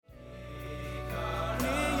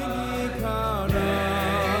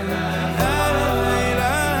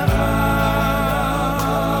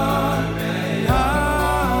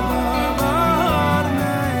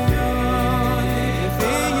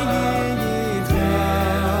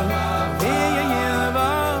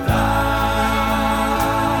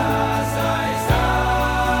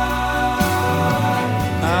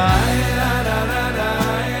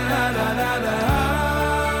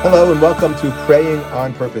Hello and welcome to Praying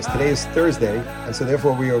on Purpose. Today is Thursday, and so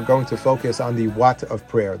therefore we are going to focus on the what of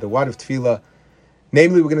prayer, the what of tefillah.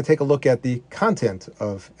 Namely, we're going to take a look at the content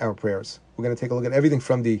of our prayers. We're going to take a look at everything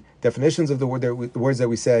from the definitions of the words that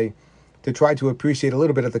we say, to try to appreciate a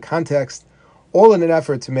little bit of the context, all in an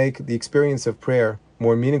effort to make the experience of prayer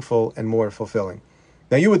more meaningful and more fulfilling.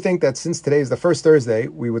 Now, you would think that since today is the first Thursday,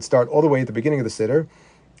 we would start all the way at the beginning of the Siddur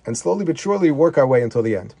and slowly but surely work our way until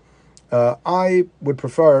the end. I would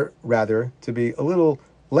prefer, rather, to be a little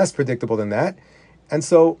less predictable than that. And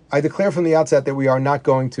so I declare from the outset that we are not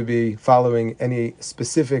going to be following any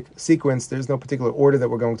specific sequence. There's no particular order that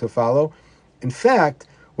we're going to follow. In fact,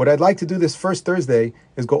 what I'd like to do this first Thursday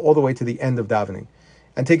is go all the way to the end of davening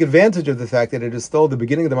and take advantage of the fact that it is still the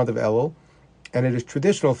beginning of the month of Elul, and it is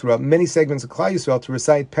traditional throughout many segments of Klal Yisrael to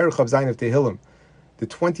recite Perek Chav Zayin of Tehillim, the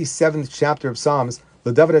 27th chapter of Psalms,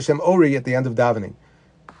 L'David Hashem Ori, at the end of davening.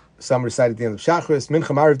 Some recite at the end of Shachris,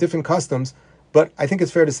 Mincha, Mariv, different customs, but I think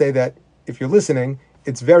it's fair to say that if you're listening,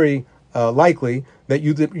 it's very likely that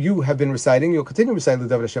you have been reciting, you'll continue to recite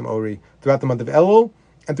L'David Hashem Ori throughout the month of Elul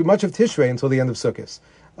and through much of Tishrei until the end of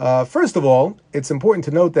Sukkot. First of all, it's important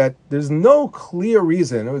to note that there's no clear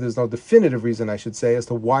reason, or there's no definitive reason, I should say, as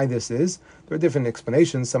to why this is. There are different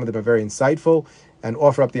explanations. Some of them are very insightful and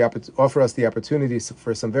offer us the opportunity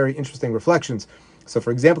for some very interesting reflections. So,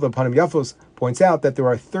 for example, the Panim Yafos points out that there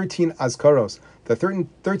are 13 azkaros, the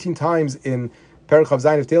 13 times in Perek Chav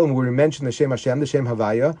Zayin of Tehillim where we mention the Shem Hashem, the Shem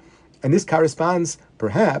Havaya, and this corresponds,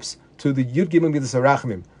 perhaps, to the Yud Gimel Midas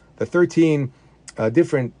HaRachmim, the 13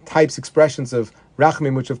 different types, expressions of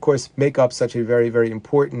Rachmim, which of course make up such a very, very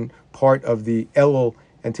important part of the Elul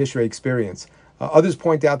and Tishrei experience. Others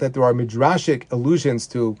point out that there are midrashic allusions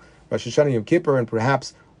to Rosh Hashanah Yom Kippur and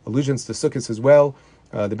perhaps allusions to Sukkot as well.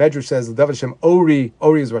 The Medrash says, L'David Hashem Ori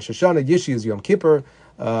is Rosh Hashanah, Yishi is Yom Kippur,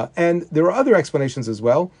 and there are other explanations as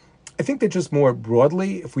well. I think that just more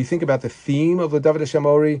broadly, if we think about the theme of L'David Hashem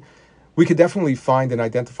Ori, we could definitely find and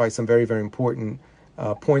identify some very, very important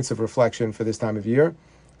points of reflection for this time of year.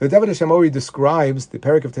 The L'David Hashem Ori describes, the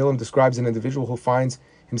Perek of Tehillim describes an individual who finds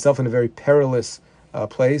himself in a very perilous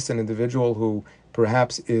place, an individual who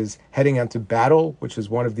perhaps is heading onto battle, which is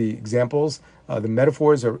one of the examples, the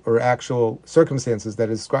metaphors or actual circumstances that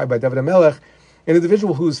is described by David HaMelech, an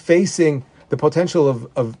individual who's facing the potential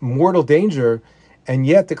of mortal danger and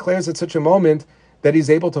yet declares at such a moment that he's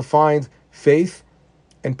able to find faith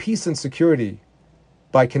and peace and security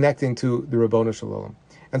by connecting to the Ribbono Shel Olam.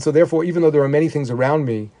 And so therefore, even though there are many things around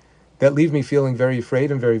me that leave me feeling very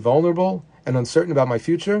afraid and very vulnerable and uncertain about my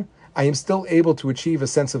future, I am still able to achieve a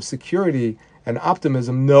sense of security and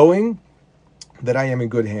optimism, knowing that I am in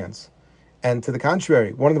good hands. And to the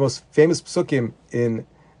contrary, one of the most famous psukim in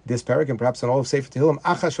this parak, and perhaps in all of Sefer Tehillim,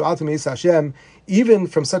 Acha Shu'altem Yis Hashem, even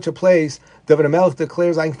from such a place, David HaMelech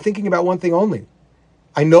declares, I'm thinking about one thing only.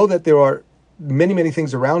 I know that there are many, many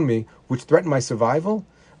things around me which threaten my survival,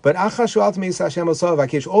 but Acha Shu'altem Yis Hashem Osav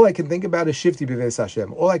Vakesh, all I can think about is Shifti B'Ves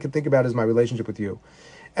Hashem. All I can think about is my relationship with you.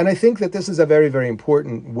 And I think that this is a very, very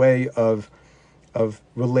important way of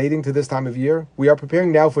relating to this time of year. We are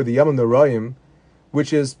preparing now for the Yom Noraim,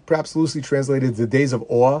 which is perhaps loosely translated the days of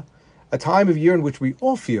awe, a time of year in which we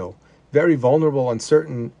all feel very vulnerable,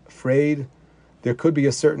 uncertain, afraid. There could be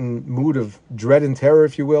a certain mood of dread and terror,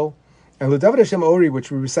 if you will. And L'David Hashem Ori,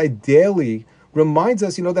 which we recite daily, reminds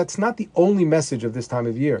us, that's not the only message of this time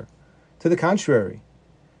of year. To the contrary,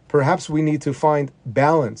 perhaps we need to find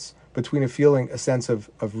balance between a sense of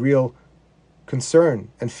real concern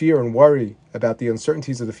and fear and worry about the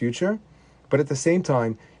uncertainties of the future, but at the same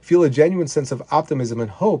time, feel a genuine sense of optimism and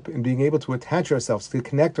hope in being able to attach ourselves, to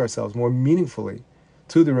connect ourselves more meaningfully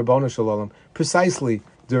to the Ribbono Shel Olam, precisely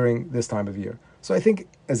during this time of year. So I think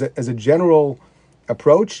as a general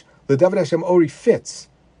approach, the David Hashem Ori fits.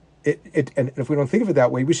 And if we don't think of it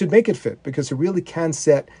that way, we should make it fit, because it really can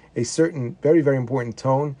set a certain very, very important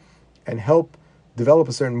tone and help develop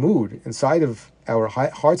a certain mood inside of our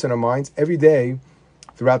hearts and our minds every day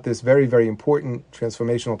throughout this very, very important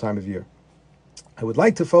transformational time of year. I would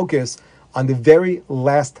like to focus on the very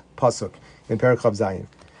last pasuk in Perek Chav Zayin.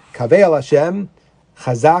 Kavei al Hashem,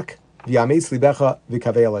 chazak v'yameitz libecha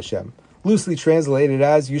v'kavei al Hashem. Loosely translated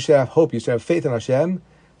as, you should have hope, you should have faith in Hashem.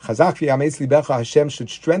 Chazak v'yameitz libecha, Hashem should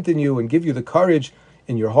strengthen you and give you the courage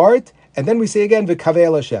in your heart. And then we say again, v'kavei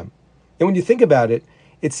al Hashem. And when you think about it,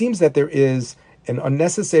 it seems that there is an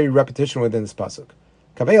unnecessary repetition within this pasuk.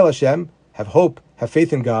 Kavei al Hashem, have hope, have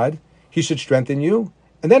faith in God. He should strengthen you.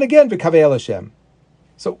 And then again, v'kavei al Hashem.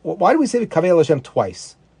 So why do we say v'kavei al Hashem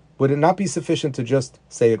twice? Would it not be sufficient to just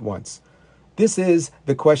say it once? This is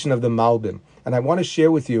the question of the Malbim. And I want to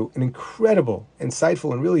share with you an incredible,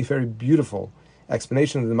 insightful, and really very beautiful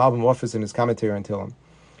explanation that the Malbim offers in his commentary on Tehillim.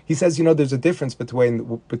 He says, there's a difference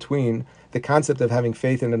between the concept of having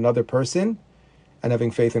faith in another person and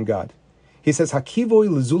having faith in God. He says, Hakivoy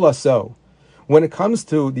lezulaso, when it comes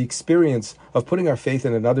to the experience of putting our faith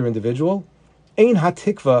in another individual, ein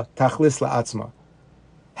hatikva tachlis la'atzma.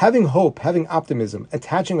 Having hope, having optimism,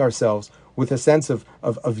 attaching ourselves with a sense of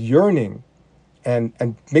yearning and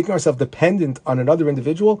making ourselves dependent on another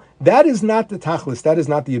individual, that is not the tachlis, that is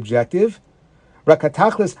not the objective. The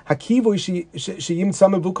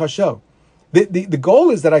goal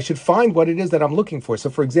is that I should find what it is that I'm looking for. So,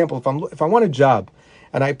 for example, if I want a job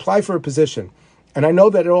and I apply for a position, and I know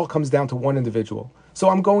that it all comes down to one individual, so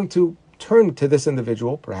I'm going to turn to this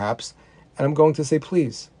individual, perhaps, and I'm going to say,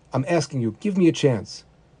 please, I'm asking you, give me a chance,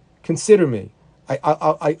 consider me.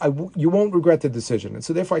 You won't regret the decision. And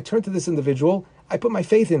so, therefore, I turn to this individual. I put my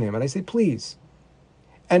faith in him, and I say, please.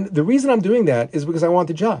 And the reason I'm doing that is because I want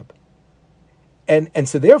the job. And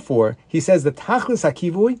so therefore, he says, the tachlis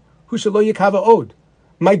hakivui hu shelo yikava od.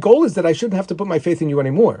 My goal is that I shouldn't have to put my faith in you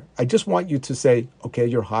anymore. I just want you to say, okay,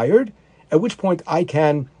 you're hired, at which point I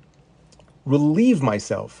can relieve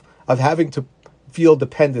myself of having to feel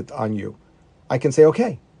dependent on you. I can say,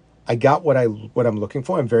 okay, I got what I'm looking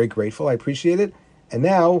for. I'm very grateful. I appreciate it. And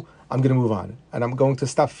now I'm going to move on. And I'm going to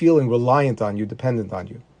stop feeling reliant on you, dependent on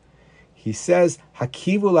you. He says,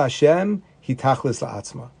 Hakivu Hashem hitachlis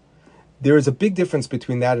la'atzma. There is a big difference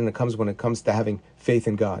between that and when it comes to having faith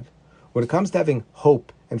in God. When it comes to having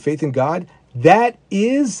hope and faith in God, that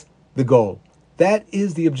is the goal. That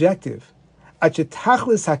is the objective. You know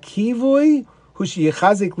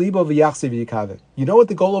what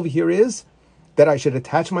the goal over here is? That I should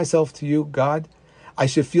attach myself to you, God. I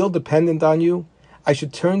should feel dependent on you. I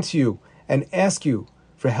should turn to you and ask you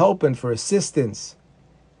for help and for assistance.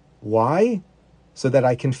 Why? So that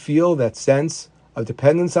I can feel that sense of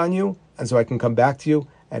dependence on you, and so I can come back to you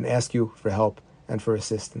and ask you for help and for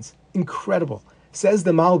assistance. Incredible. Says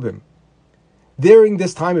the Malbim. During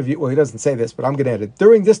this time of year, well, he doesn't say this, but I'm going to add it.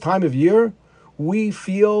 During this time of year, we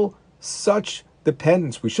feel such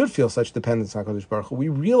dependence. We should feel such dependence on HaKadosh Baruch Hu. We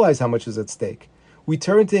realize how much is at stake. We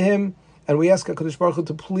turn to him and we ask HaKadosh Baruch Hu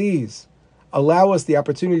to please allow us the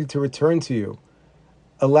opportunity to return to you.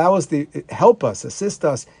 Allow us to help us, assist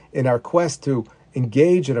us in our quest to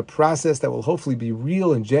engage in a process that will hopefully be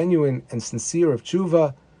real and genuine and sincere of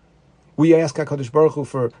tshuva. We ask HaKadosh Baruch Hu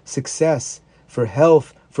for success, for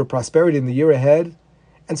health, for prosperity in the year ahead.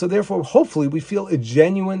 And so therefore, hopefully, we feel a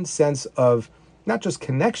genuine sense of not just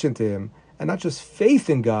connection to him and not just faith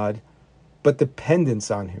in God, but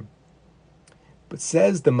dependence on him. But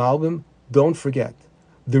says the Malbim, don't forget,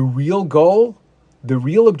 the real goal, the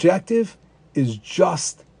real objective is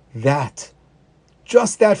just that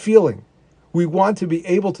feeling. We want to be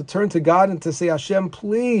able to turn to God and to say, Hashem,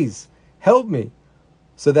 please help me,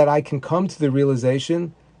 so that I can come to the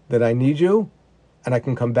realization that I need you, and I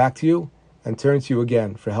can come back to you and turn to you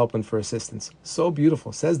again for help and for assistance. So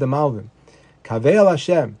beautiful. Says the Malbim, Kaveh al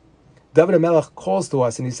Hashem. David HaMelech calls to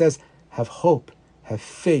us and he says, have hope, have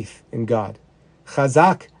faith in God.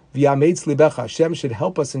 Chazak v'yameitz libecha. Hashem should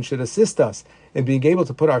help us and should assist us in being able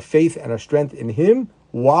to put our faith and our strength in him.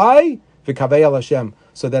 Why? V'kaveh al Hashem.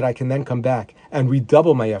 So that I can then come back and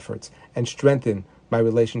redouble my efforts and strengthen my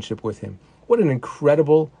relationship with him. What an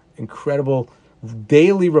incredible, incredible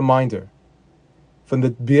daily reminder from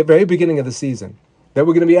the very beginning of the season that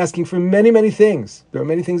we're going to be asking for many, many things. There are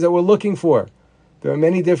many things that we're looking for. There are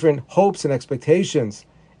many different hopes and expectations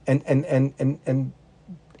and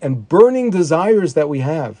burning desires that we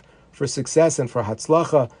have for success and for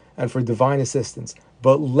hatzlacha and for divine assistance.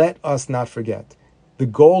 But let us not forget, the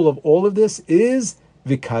goal of all of this is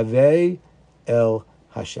V'kaveh el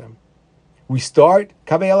Hashem. We start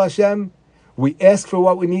Kaveh el Hashem. We ask for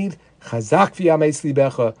what we need. Chazak v'yameitz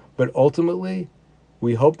libecha. But ultimately,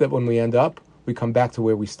 we hope that when we end up, we come back to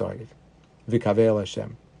where we started. V'kaveh el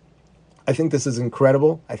Hashem. I think this is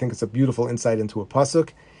incredible. I think it's a beautiful insight into a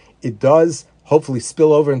pasuk. It does hopefully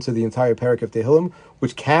spill over into the entire parak of Tehillim,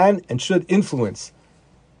 which can and should influence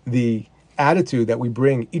the attitude that we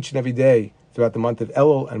bring each and every day throughout the month of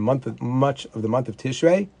Elul and much of the month of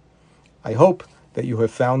Tishrei. I hope that you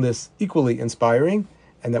have found this equally inspiring,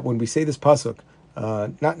 and that when we say this pasuk,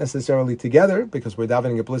 not necessarily together, because we're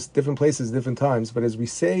davening at different places, different times, but as we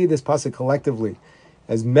say this pasuk collectively,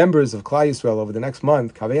 as members of Klal Yisrael over the next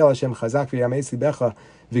month, Kaveh el Hashem chazak v'yameitz libecha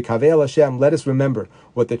v'kaveh el Hashem, let us remember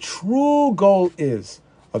what the true goal is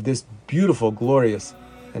of this beautiful, glorious,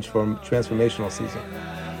 and transformational season.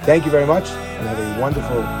 Thank you very much, and have a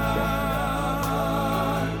wonderful